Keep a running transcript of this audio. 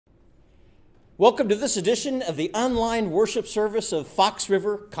Welcome to this edition of the online worship service of Fox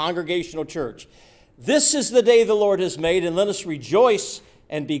River Congregational Church. This is the day the Lord has made, and let us rejoice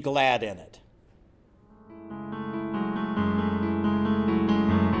and be glad in it.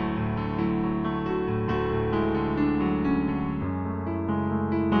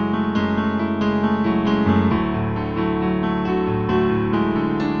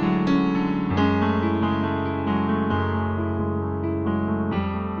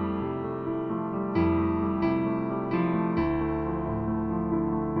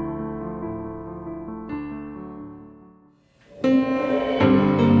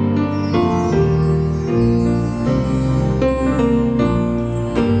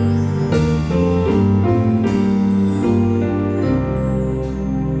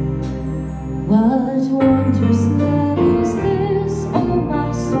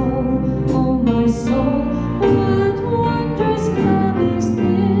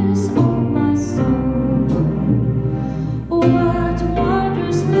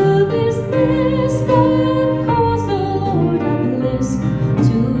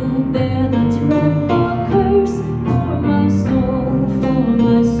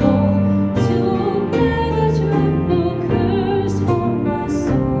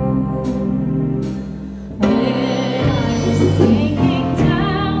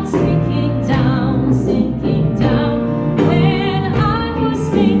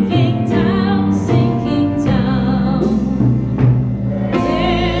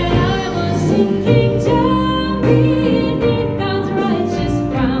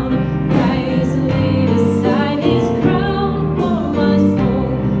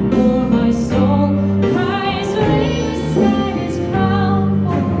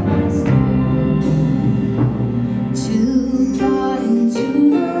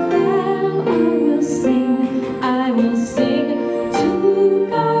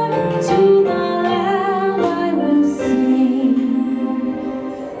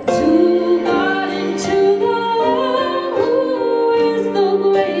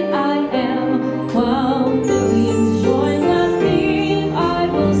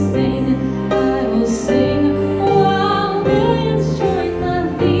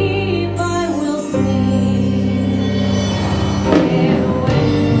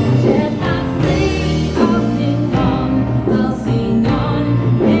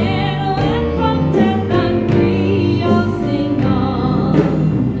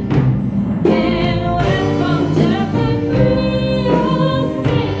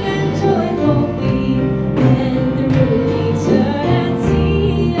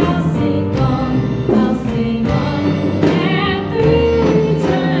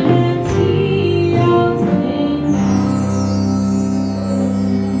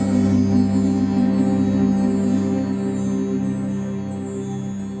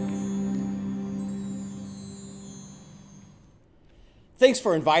 Thanks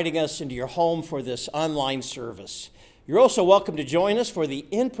for inviting us into your home for this online service. You're also welcome to join us for the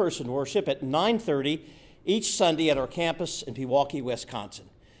in-person worship at 9:30 each Sunday at our campus in Pewaukee, Wisconsin.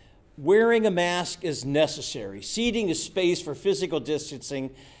 Wearing a mask is necessary. Seating is spaced for physical distancing,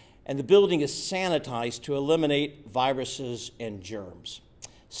 and the building is sanitized to eliminate viruses and germs.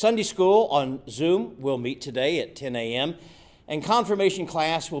 Sunday school on Zoom will meet today at 10 a.m., and confirmation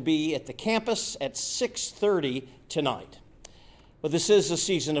class will be at the campus at 6:30 tonight. But this is a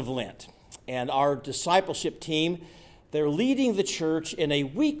season of Lent, and our discipleship team, they're leading the church in a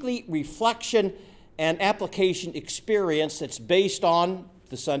weekly reflection and application experience that's based on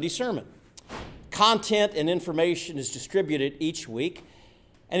the Sunday sermon. Content and information is distributed each week,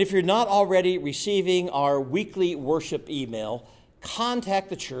 and if you're not already receiving our weekly worship email,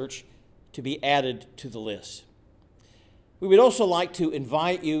 contact the church to be added to the list. We would also like to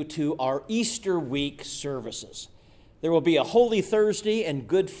invite you to our Easter week services. There will be a Holy Thursday and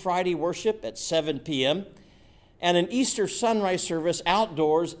Good Friday worship at 7 p.m. and an Easter sunrise service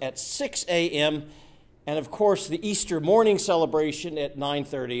outdoors at 6 a.m. and, of course, the Easter morning celebration at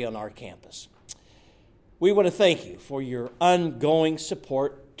 9:30 on our campus. We want to thank you for your ongoing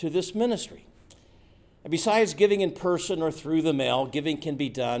support to this ministry. And besides giving in person or through the mail, giving can be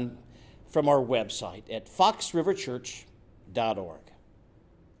done from our website at foxriverchurch.org.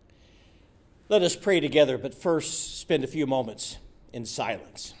 Let us pray together, but first spend a few moments in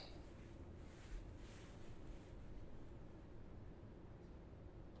silence.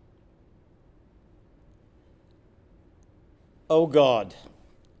 O God,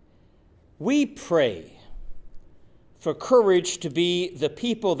 we pray for courage to be the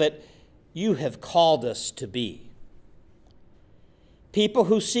people that you have called us to be. People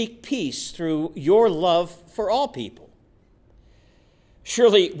who seek peace through your love for all people.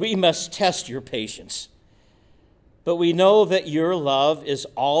 Surely we must test your patience. But we know that your love is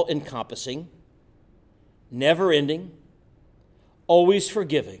all-encompassing, never-ending, always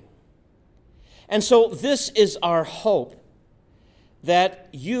forgiving. And so this is our hope, that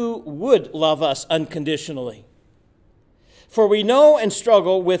you would love us unconditionally. For we know and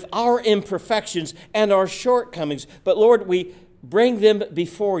struggle with our imperfections and our shortcomings. But Lord, we bring them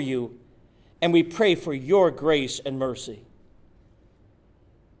before you, and we pray for your grace and mercy.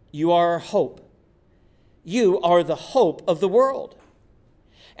 You are our hope. You are the hope of the world.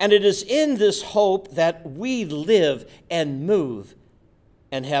 And it is in this hope that we live and move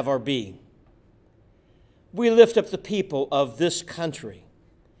and have our being. We lift up the people of this country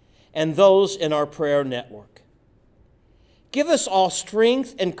and those in our prayer network. Give us all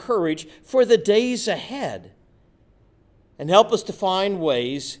strength and courage for the days ahead, and help us to find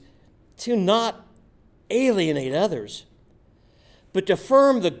ways to not alienate others, but to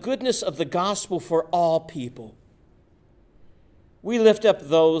affirm the goodness of the gospel for all people. We lift up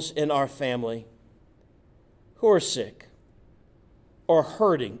those in our family who are sick or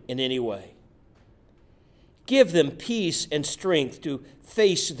hurting in any way. Give them peace and strength to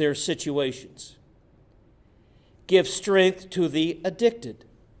face their situations. Give strength to the addicted.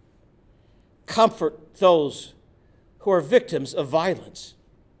 Comfort those who are victims of violence.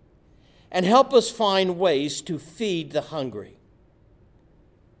 And help us find ways to feed the hungry.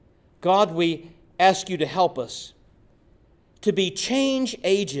 God, we ask you to help us to be change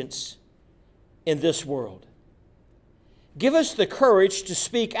agents in this world. Give us the courage to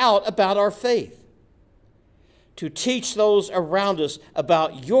speak out about our faith, to teach those around us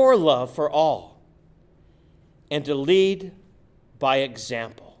about your love for all, and to lead by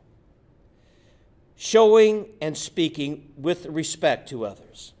example, showing and speaking with respect to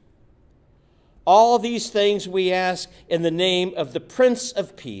others. All these things we ask in the name of the Prince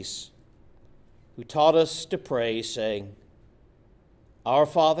of Peace, who taught us to pray, saying, Our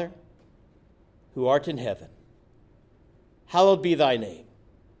Father, who art in heaven, hallowed be thy name.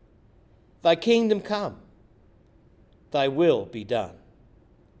 Thy kingdom come, thy will be done,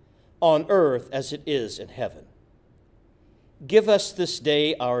 on earth as it is in heaven. Give us this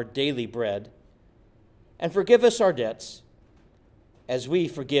day our daily bread, and forgive us our debts, as we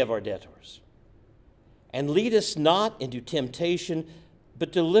forgive our debtors. And lead us not into temptation,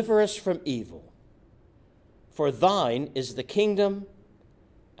 but deliver us from evil. For thine is the kingdom,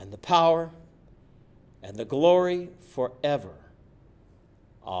 and the power, and the glory forever.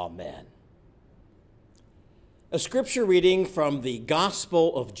 Amen. A scripture reading from the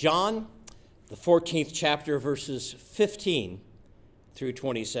Gospel of John, the 14th chapter, verses 15 through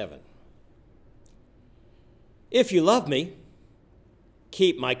 27. If you love me,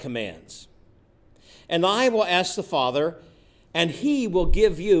 keep my commands. And I will ask the Father, and he will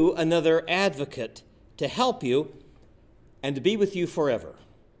give you another advocate to help you and to be with you forever.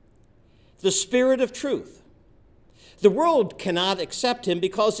 The Spirit of truth. The world cannot accept him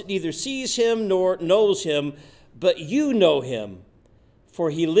because it neither sees him nor knows him, but you know him, for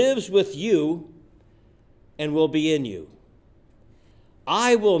he lives with you and will be in you.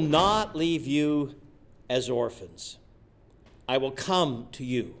 I will not leave you as orphans. I will come to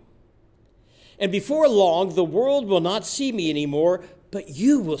you. And before long, the world will not see me anymore, but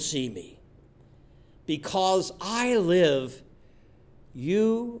you will see me. Because I live,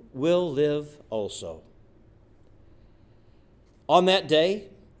 you will live also. On that day,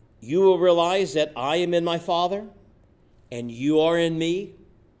 you will realize that I am in my Father, and you are in me,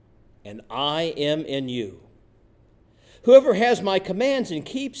 and I am in you. Whoever has my commands and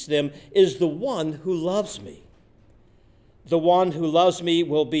keeps them is the one who loves me. The one who loves me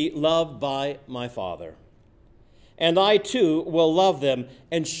will be loved by my Father. And I too will love them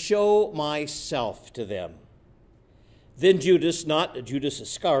and show myself to them. Then Judas, not Judas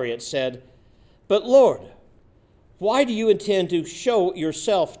Iscariot, said, But Lord, why do you intend to show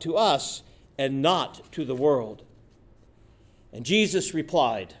yourself to us and not to the world? And Jesus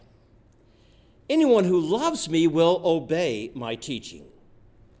replied, Anyone who loves me will obey my teaching.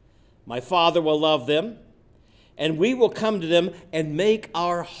 My Father will love them, and we will come to them and make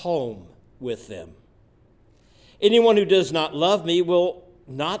our home with them. Anyone who does not love me will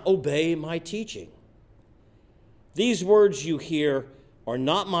not obey my teaching. These words you hear are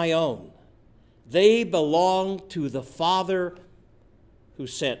not my own. They belong to the Father who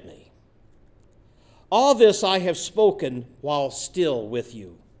sent me. All this I have spoken while still with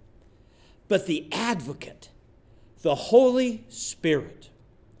you. But the Advocate, the Holy Spirit,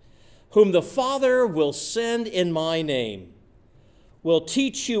 whom the Father will send in my name, will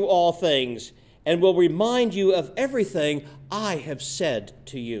teach you all things and will remind you of everything I have said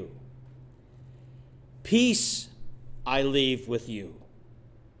to you. Peace I leave with you.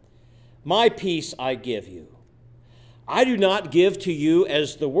 My peace I give you. I do not give to you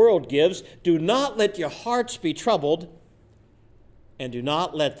as the world gives. Do not let your hearts be troubled, and do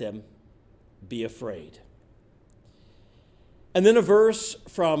not let them be afraid. And then a verse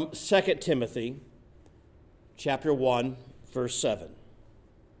from 2 Timothy chapter 1, verse 7.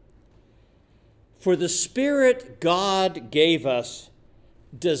 For the Spirit God gave us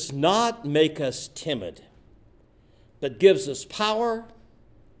does not make us timid, but gives us power,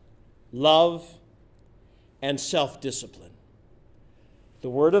 love, and self-discipline. The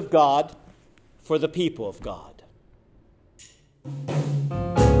word of God for the people of God.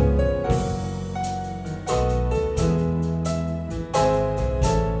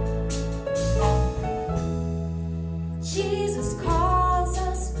 Jesus calls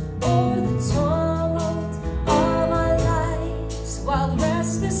us o'er the tumult of our lives, while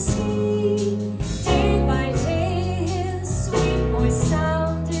restless sea, day by day, his sweet voice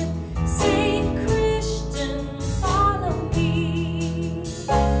sounded, saying, Christian, follow me.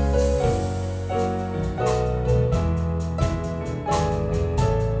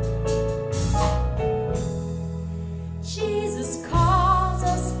 Jesus calls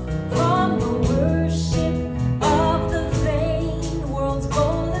us from the worship of the vain world's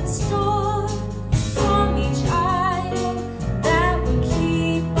golden store, from each idol that would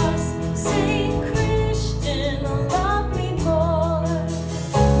keep us, saying, Christian, love me more.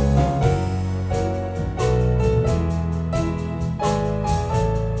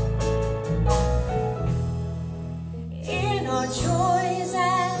 In our joys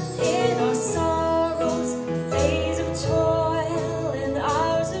and in our sorrows, days of toil and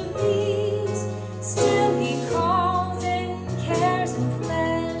hours of ease, still he calls in cares and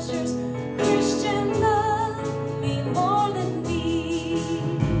pleasures, Christian, love me more than these.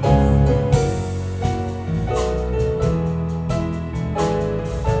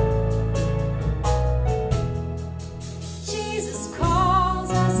 Jesus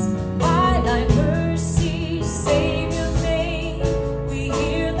calls us by thy mercy, Savior made. We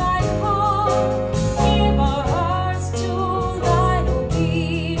hear thy call, give our hearts to thine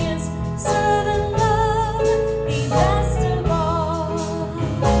obedience, serve and love, be best of all.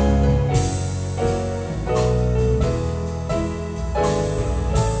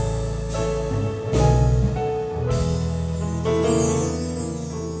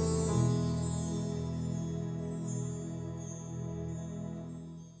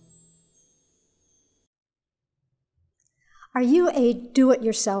 Are you a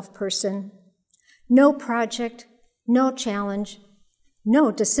do-it-yourself person? No project, no challenge,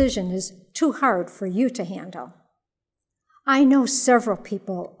 no decision is too hard for you to handle. I know several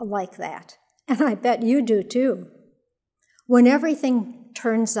people like that, and I bet you do too. When everything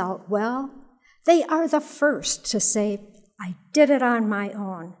turns out well, they are the first to say, I did it on my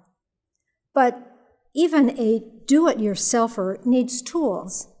own. But even a do-it-yourselfer needs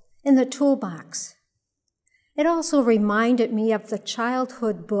tools in the toolbox. It also reminded me of the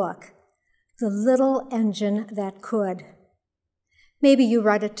childhood book, The Little Engine That Could. Maybe you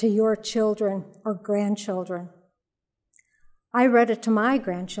read it to your children or grandchildren. I read it to my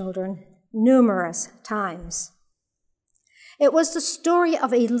grandchildren numerous times. It was the story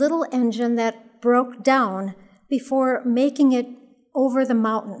of a little engine that broke down before making it over the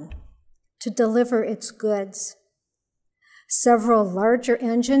mountain to deliver its goods. Several larger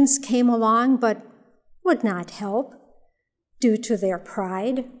engines came along but would not help due to their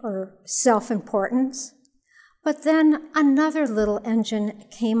pride or self-importance. But then another little engine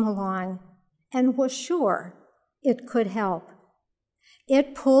came along and was sure it could help.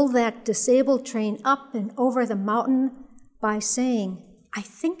 It pulled that disabled train up and over the mountain by saying, I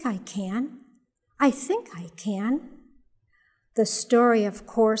think I can. I think I can. The story, of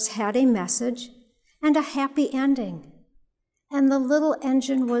course, had a message and a happy ending, and the little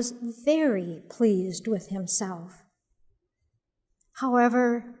engine was very pleased with himself.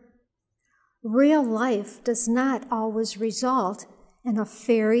 However, real life does not always result in a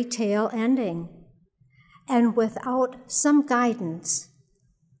fairy tale ending, and without some guidance,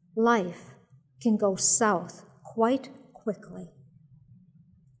 life can go south quite quickly.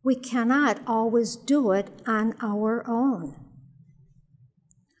 We cannot always do it on our own.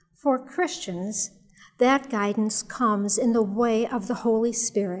 For Christians, that guidance comes in the way of the Holy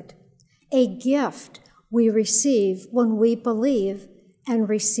Spirit, a gift we receive when we believe and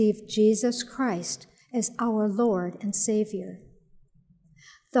receive Jesus Christ as our Lord and Savior.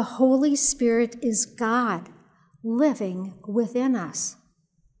 The Holy Spirit is God living within us.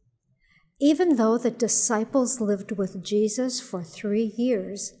 Even though the disciples lived with Jesus for 3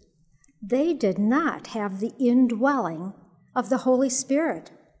 years, they did not have the indwelling of the Holy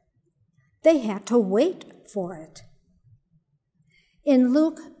Spirit. They had to wait for it. In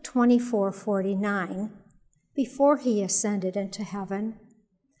Luke 24:49, before he ascended into heaven,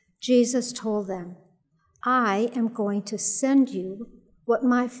 Jesus told them, "I am going to send you what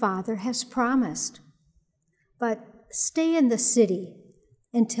my Father has promised, but stay in the city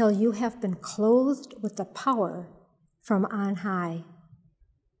until you have been clothed with the power from on high."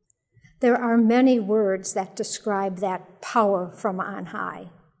 There are many words that describe that power from on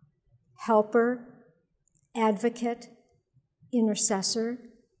high: helper, advocate, intercessor,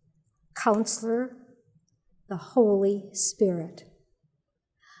 counselor, the Holy Spirit.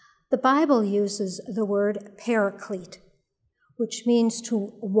 The Bible uses the word paraclete, which means to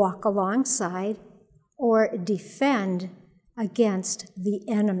walk alongside or defend against the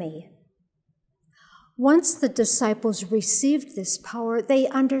enemy. Once the disciples received this power, they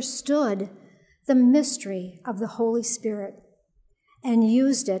understood the mystery of the Holy Spirit and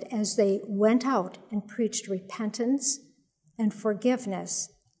used it as they went out and preached repentance and forgiveness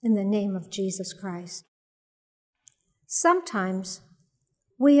in the name of Jesus Christ. Sometimes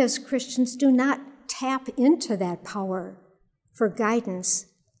we as Christians do not tap into that power for guidance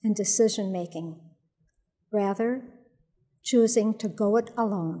and decision-making, rather choosing to go it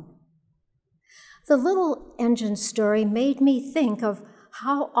alone. The little engine story made me think of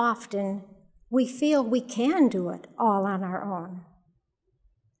how often we feel we can do it all on our own.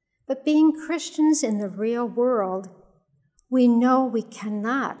 But being Christians in the real world, we know we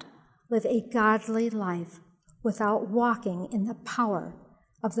cannot live a godly life without walking in the power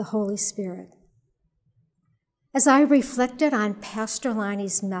of the Holy Spirit. As I reflected on Pastor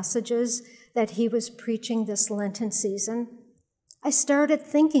Lonnie's messages that he was preaching this Lenten season, I started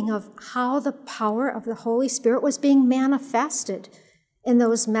thinking of how the power of the Holy Spirit was being manifested in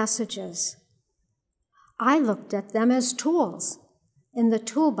those messages. I looked at them as tools in the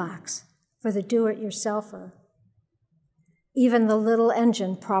toolbox for the do-it-yourselfer. Even the little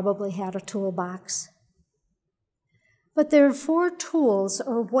engine probably had a toolbox. But there are 4 tools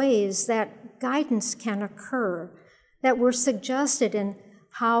or ways that guidance can occur that were suggested in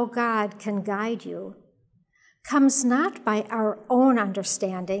how God can guide you. Comes not by our own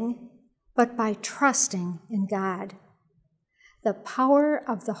understanding, but by trusting in God. The power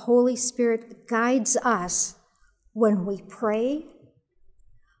of the Holy Spirit guides us when we pray,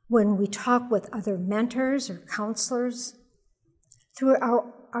 when we talk with other mentors or counselors, through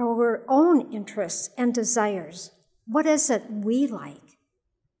our own interests and desires. What is it we like?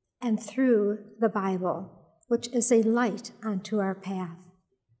 And through the Bible, which is a light unto our path.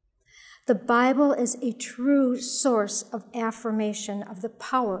 The Bible is a true source of affirmation of the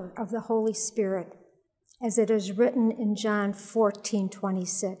power of the Holy Spirit, as it is written in John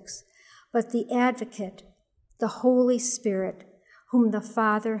 14:26. But the Advocate, the Holy Spirit, whom the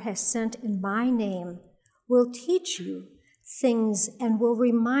Father has sent in my name, will teach you things and will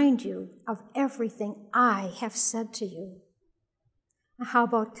remind you of everything I have said to you. How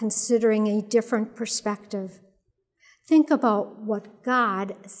about considering a different perspective? Think about what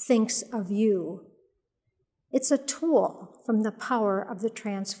God thinks of you. It's a tool from the power of the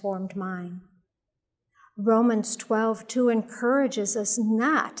transformed mind. Romans 12:2 encourages us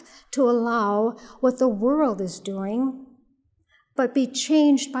not to allow what the world is doing, but be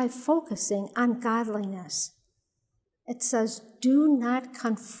changed by focusing on godliness. It says, do not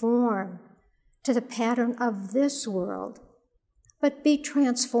conform to the pattern of this world, but be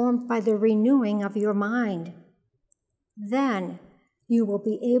transformed by the renewing of your mind. Then you will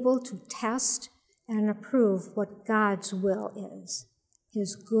be able to test and approve what God's will is,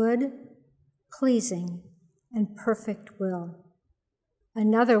 his good, pleasing, and perfect will.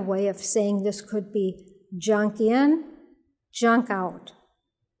 Another way of saying this could be junk in, junk out.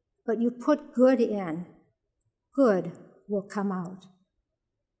 But you put good in, good will come out.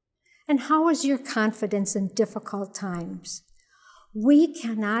 And how is your confidence in difficult times? We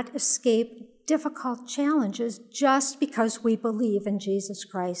cannot escape difficult challenges just because we believe in Jesus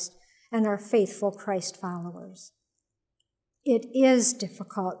Christ and are faithful Christ followers. It is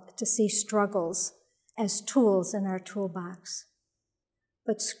difficult to see struggles as tools in our toolbox.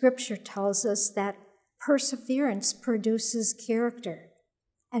 But Scripture tells us that perseverance produces character,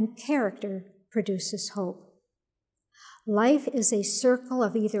 and character produces hope. Life is a circle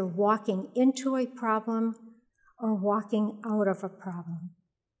of either walking into a problem or walking out of a problem.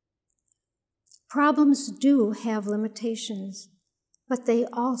 Problems do have limitations, but they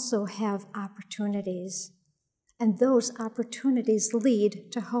also have opportunities, and those opportunities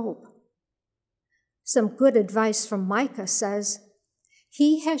lead to hope. Some good advice from Micah says,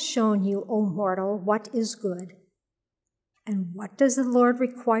 "He has shown you, O mortal, what is good. And what does the Lord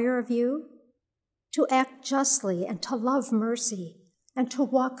require of you? To act justly and to love mercy and to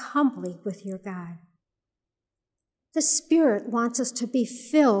walk humbly with your God." The Spirit wants us to be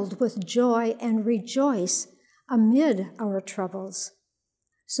filled with joy and rejoice amid our troubles,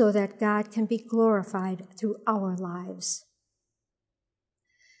 so that God can be glorified through our lives.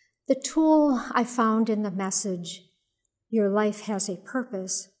 The tool I found in the message, "Your life has a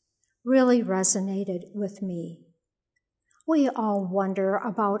purpose," really resonated with me. We all wonder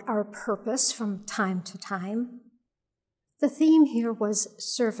about our purpose from time to time. The theme here was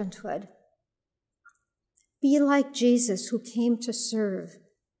servanthood. Be like Jesus, who came to serve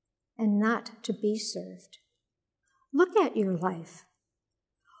and not to be served. Look at your life.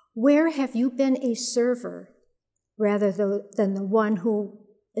 Where have you been a server rather than the one who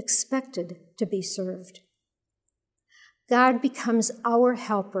expected to be served? God becomes our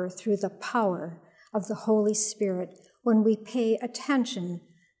helper through the power of the Holy Spirit when we pay attention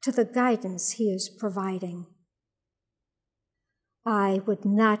to the guidance He is providing. I would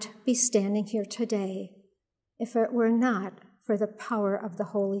not be standing here today if it were not for the power of the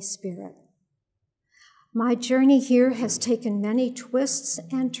Holy Spirit. My journey here has taken many twists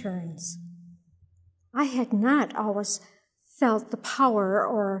and turns. I had not always felt the power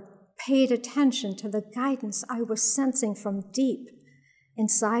or paid attention to the guidance I was sensing from deep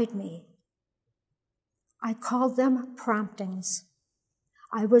inside me. I called them promptings.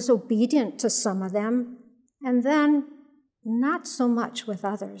 I was obedient to some of them, and then not so much with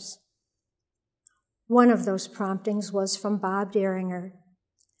others. One of those promptings was from Bob Daringer.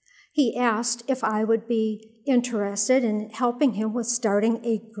 He asked if I would be interested in helping him with starting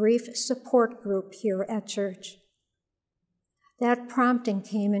a grief support group here at church. That prompting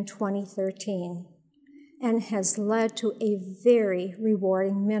came in 2013 and has led to a very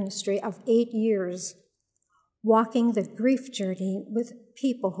rewarding ministry of 8 years, walking the grief journey with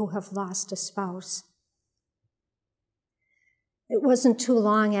people who have lost a spouse. It wasn't too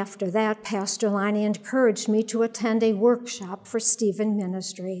long after that, Pastor Lonnie encouraged me to attend a workshop for Stephen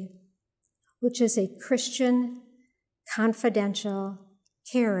Ministry, which is a Christian, confidential,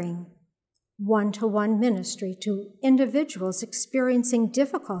 caring, one-to-one ministry to individuals experiencing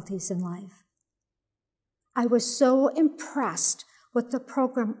difficulties in life. I was so impressed with the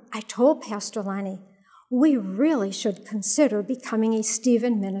program, I told Pastor Lonnie, we really should consider becoming a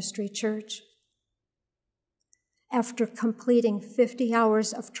Stephen Ministry church. After completing 50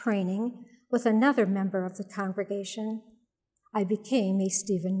 hours of training with another member of the congregation, I became a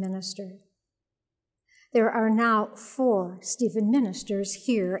Stephen minister. There are now 4 Stephen ministers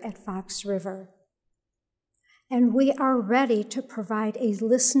here at Fox River, and we are ready to provide a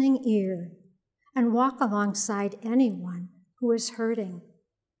listening ear and walk alongside anyone who is hurting.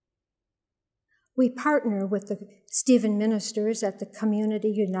 We partner with the Stephen ministers at the Community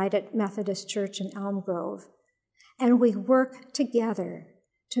United Methodist Church in Elm Grove, and we work together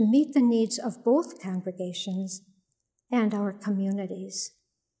to meet the needs of both congregations and our communities.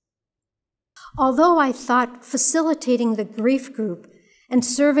 Although I thought facilitating the grief group and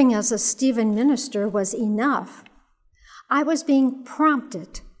serving as a Stephen minister was enough, I was being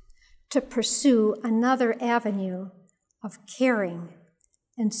prompted to pursue another avenue of caring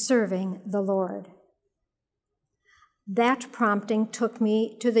and serving the Lord. That prompting took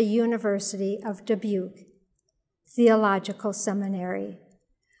me to the University of Dubuque Theological Seminary,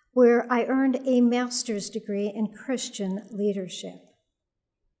 where I earned a master's degree in Christian leadership.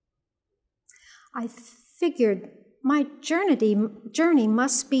 I figured my journey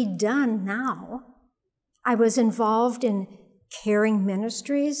must be done now. I was involved in caring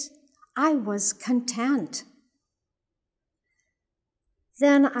ministries. I was content.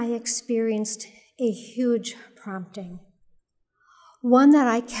 Then I experienced a huge prompting, one that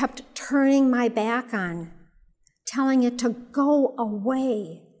I kept turning my back on, telling it to go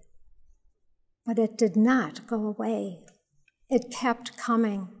away. But it did not go away. It kept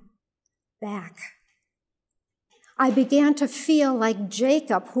coming back. I began to feel like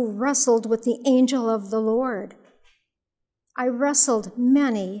Jacob, who wrestled with the angel of the Lord. I wrestled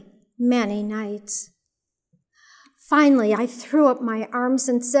many, many nights. Finally, I threw up my arms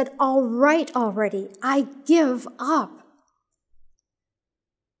and said, "All right already, I give up."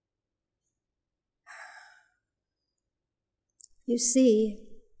 You see,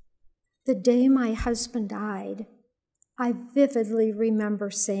 the day my husband died, I vividly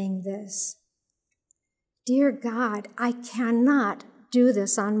remember saying this: "Dear God, I cannot do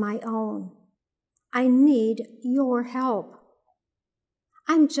this on my own. I need your help.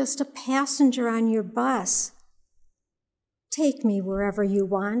 I'm just a passenger on your bus. Take me wherever you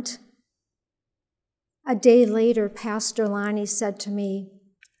want. A day later, Pastor Lonnie said to me,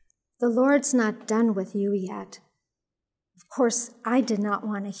 "The Lord's not done with you yet." Of course, I did not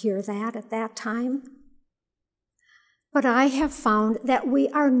want to hear that at that time. But I have found that we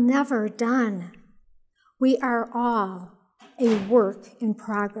are never done. We are all a work in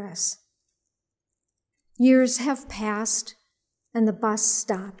progress. Years have passed, and the bus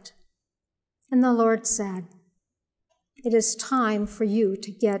stopped. And the Lord said, "It is time for you to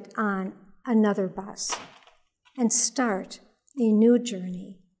get on another bus and start a new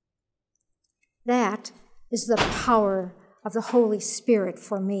journey." That is the power of the Holy Spirit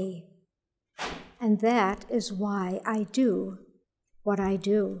for me. And that is why I do what I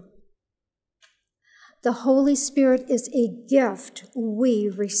do. The Holy Spirit is a gift we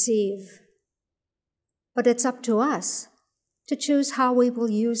receive. But it's up to us to choose how we will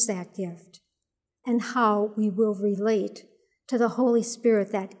use that gift and how we will relate to the Holy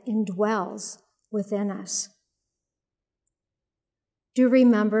Spirit that indwells within us. Do you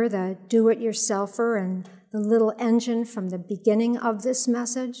remember the do-it-yourselfer and the little engine from the beginning of this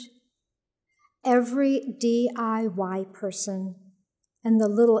message? Every DIY person and the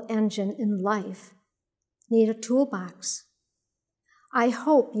little engine in life need a toolbox. I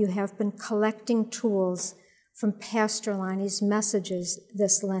hope you have been collecting tools from Pastor Lonnie's messages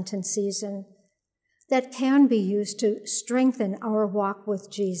this Lenten season that can be used to strengthen our walk with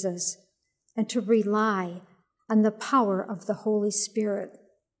Jesus and to rely on the power of the Holy Spirit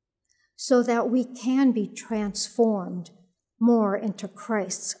so that we can be transformed more into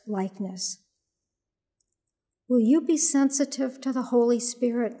Christ's likeness. Will you be sensitive to the Holy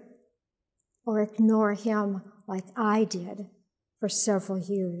Spirit or ignore him like I did for several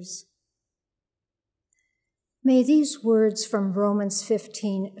years? May these words from Romans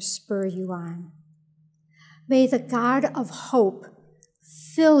 15 spur you on. May the God of hope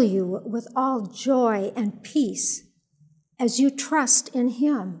fill you with all joy and peace as you trust in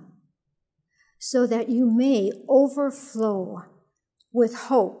him, so that you may overflow with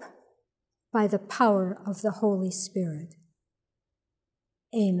hope by the power of the Holy Spirit.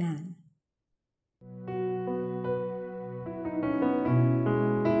 Amen.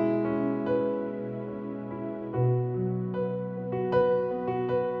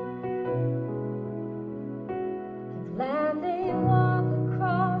 Gladly walk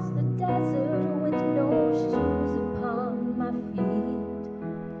across the desert with no shoes upon my feet,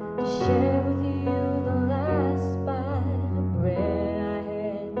 to share with you the last bite of bread I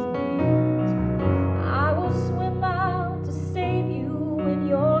had to eat. I will swim out to save you in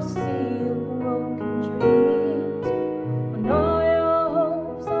your sea.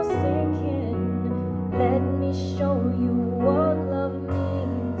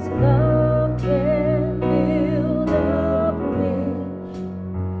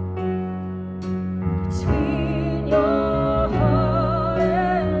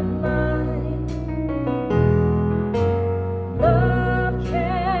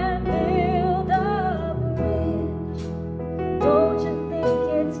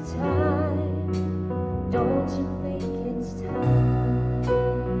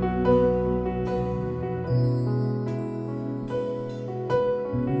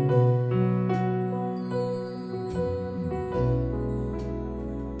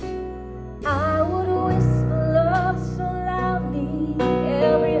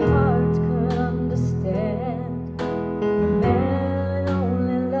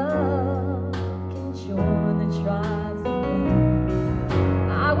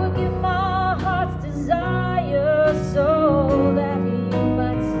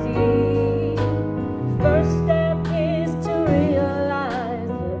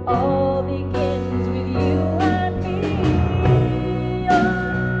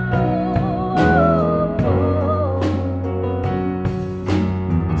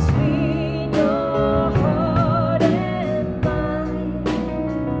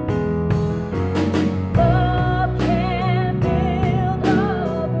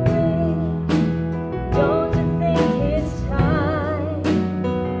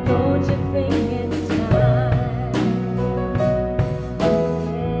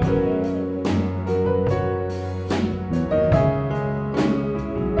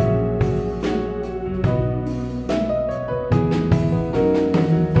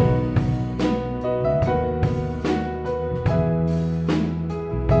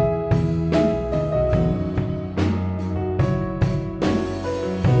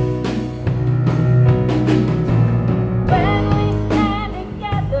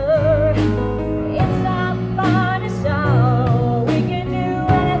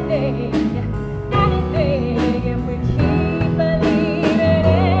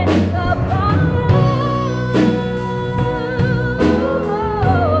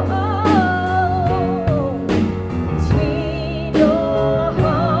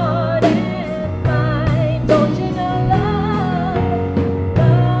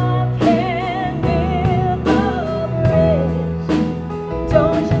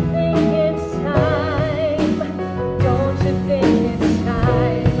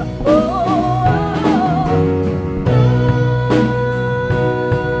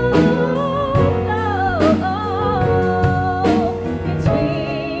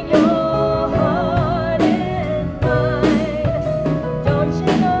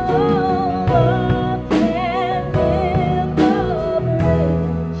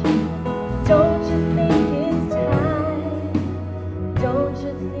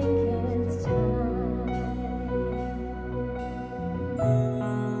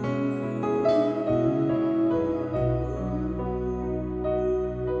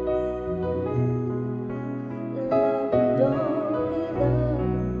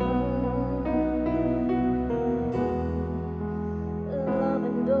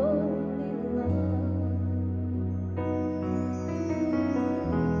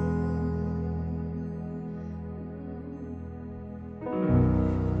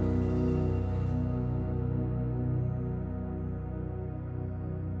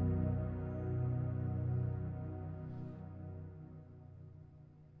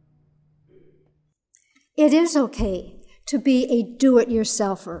 It is okay to be a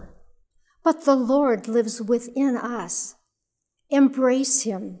do-it-yourselfer, but the Lord lives within us. Embrace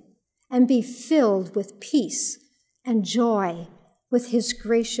him and be filled with peace and joy with his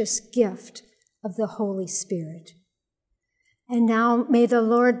gracious gift of the Holy Spirit. And now may the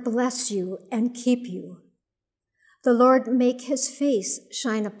Lord bless you and keep you. The Lord make his face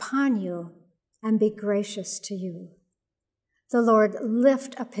shine upon you and be gracious to you. The Lord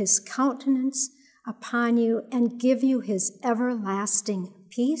lift up his countenance upon you and give you his everlasting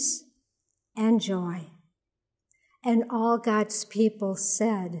peace and joy. And all God's people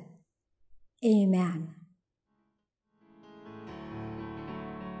said, Amen.